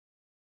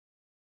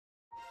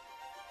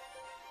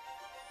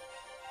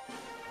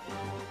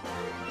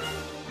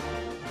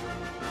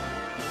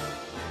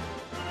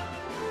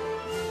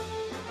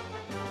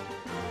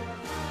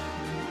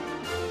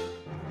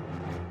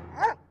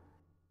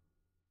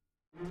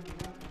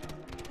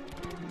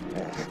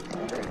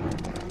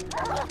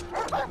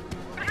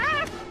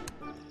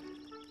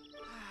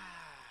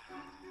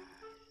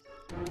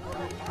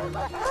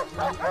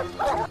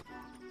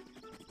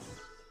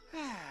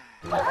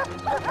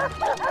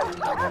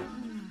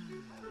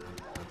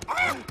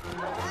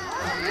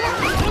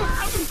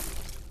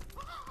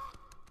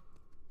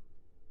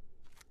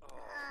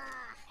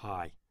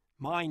Hi,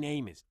 my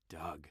name is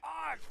Doug.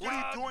 What are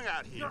you doing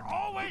out here? You're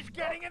always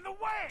getting in the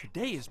way!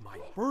 Today is my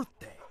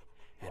birthday,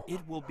 and it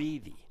will be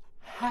the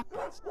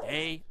happiest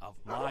day of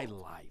my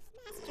life.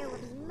 Master will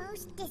be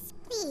most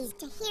displeased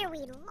to hear we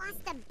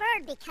lost the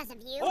bird because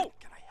of you. Oh,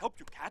 can I help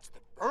you catch the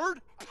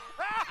bird?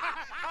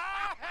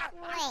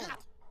 Wait.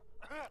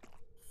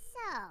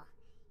 So,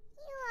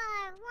 you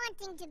are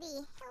wanting to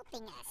be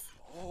helping us.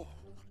 Oh.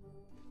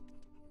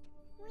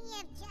 We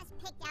have just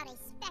picked out a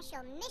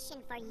special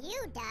mission for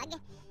you, Doug.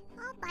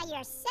 All by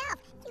yourself,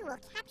 you will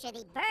capture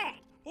the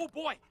bird. Oh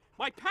boy,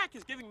 my pack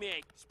is giving me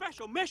a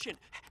special mission.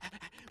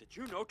 Did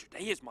you know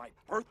today is my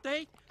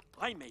birthday?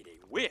 I made a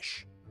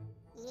wish.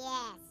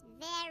 Yes,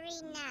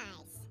 very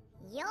nice.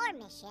 Your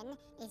mission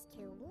is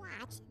to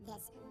watch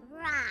this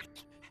rock.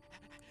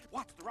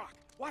 Watch the rock.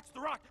 Watch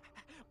the rock.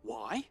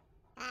 Why?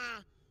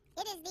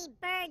 It is the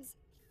bird's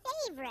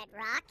favorite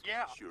rock.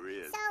 Yeah, sure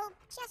is. So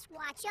just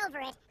watch over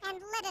it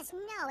and let us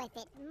know if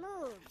it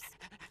moves.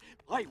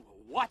 I will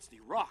watch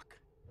the rock.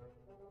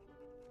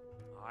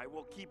 I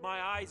will keep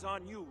my eyes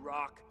on you,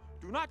 Rock.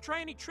 Do not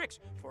try any tricks,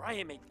 for I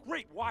am a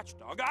great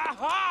watchdog.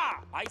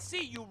 Aha! I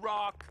see you,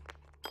 Rock.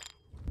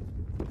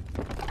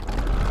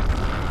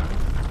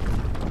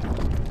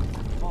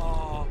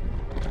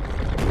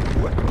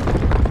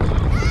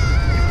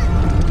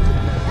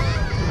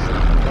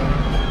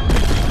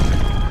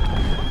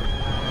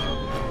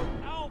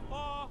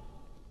 Alpha!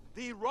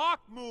 The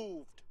rock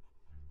moved.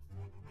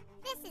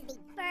 This is the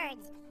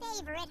bird's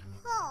favorite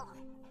hole.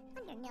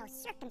 Under no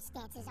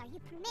circumstances are you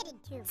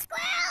permitted to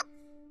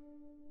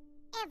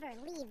ever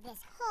leave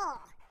this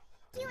hole.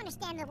 Do you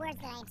understand the words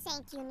that I am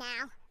saying to you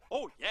now?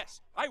 Oh,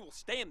 yes. I will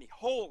stay in the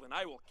hole and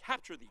I will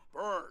capture the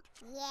bird.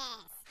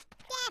 Yes,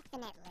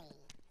 definitely.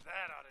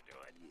 That ought to do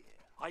it. Yeah.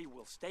 I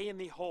will stay in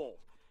the hole.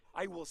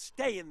 I will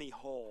stay in the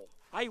hole.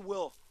 I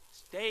will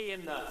stay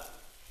in the...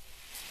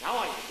 Now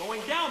I am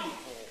going down the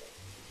hole.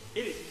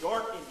 It is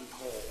dark in the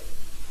hole.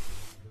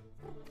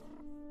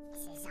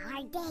 This is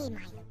our day,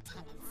 my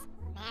lieutenants.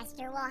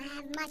 Master will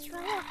have much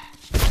reward.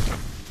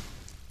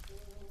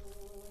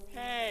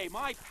 Hey,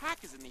 my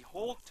pack is in the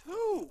hole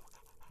too.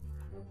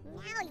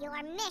 Now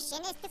your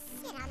mission is to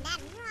sit on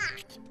that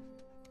rock.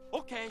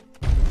 Okay.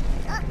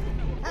 Duck,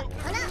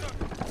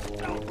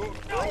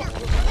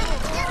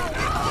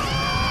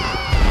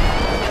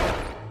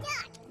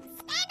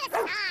 stand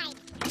aside.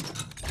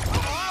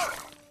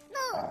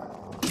 Move.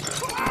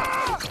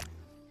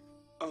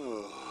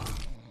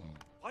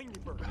 Find the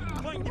bird.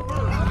 Find the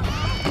bird.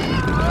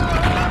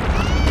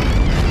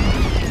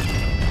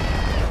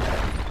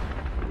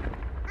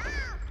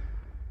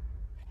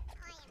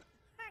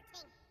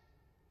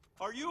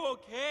 Are you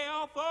okay,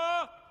 Alpha?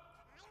 I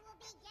will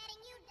be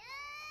getting you,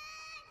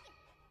 Doug!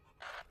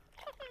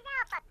 This is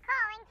Alpha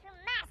calling to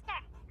Master.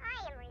 I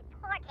am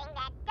reporting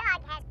that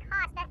Doug has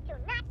caused us to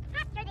not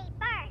capture the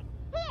bird.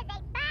 He is a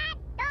bad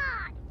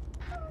dog!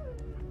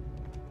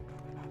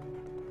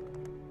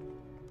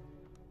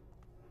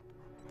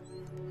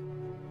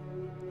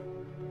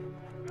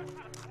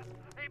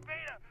 Hey,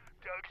 Beta,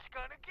 Doug's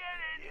gonna get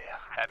it! Yeah,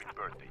 happy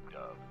birthday,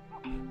 Doug.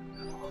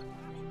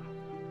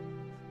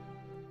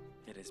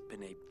 It has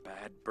been a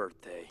bad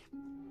birthday.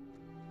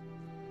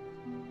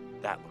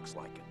 That looks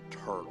like a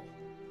turtle.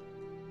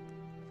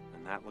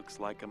 And that looks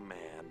like a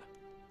man.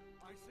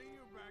 I see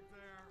you back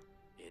there.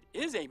 It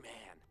is a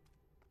man.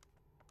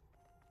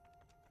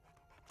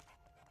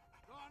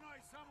 Go annoy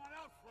someone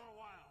else for a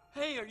while.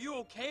 Hey, are you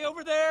okay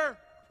over there?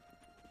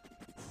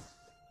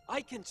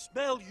 I can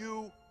smell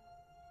you.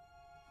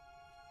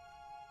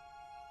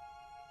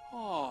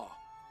 Oh,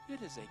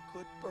 it is a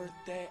good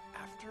birthday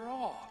after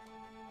all.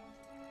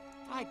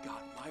 I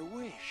got my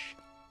wish.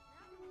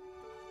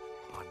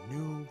 A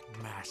new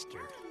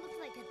master. Looks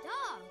like a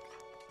dog.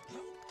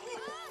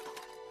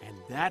 And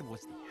that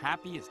was the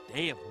happiest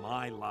day of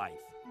my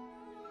life.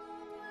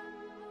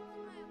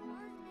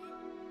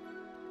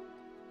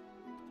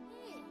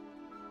 Hey,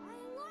 I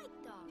like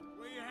dogs.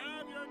 We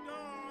have your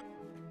dog.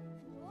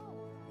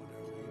 Whoa.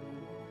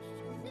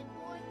 Sit,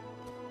 boy.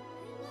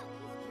 Hey, look,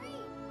 he's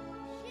trained.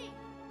 Sheep.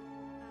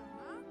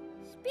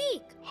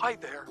 Speak. Hi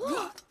there.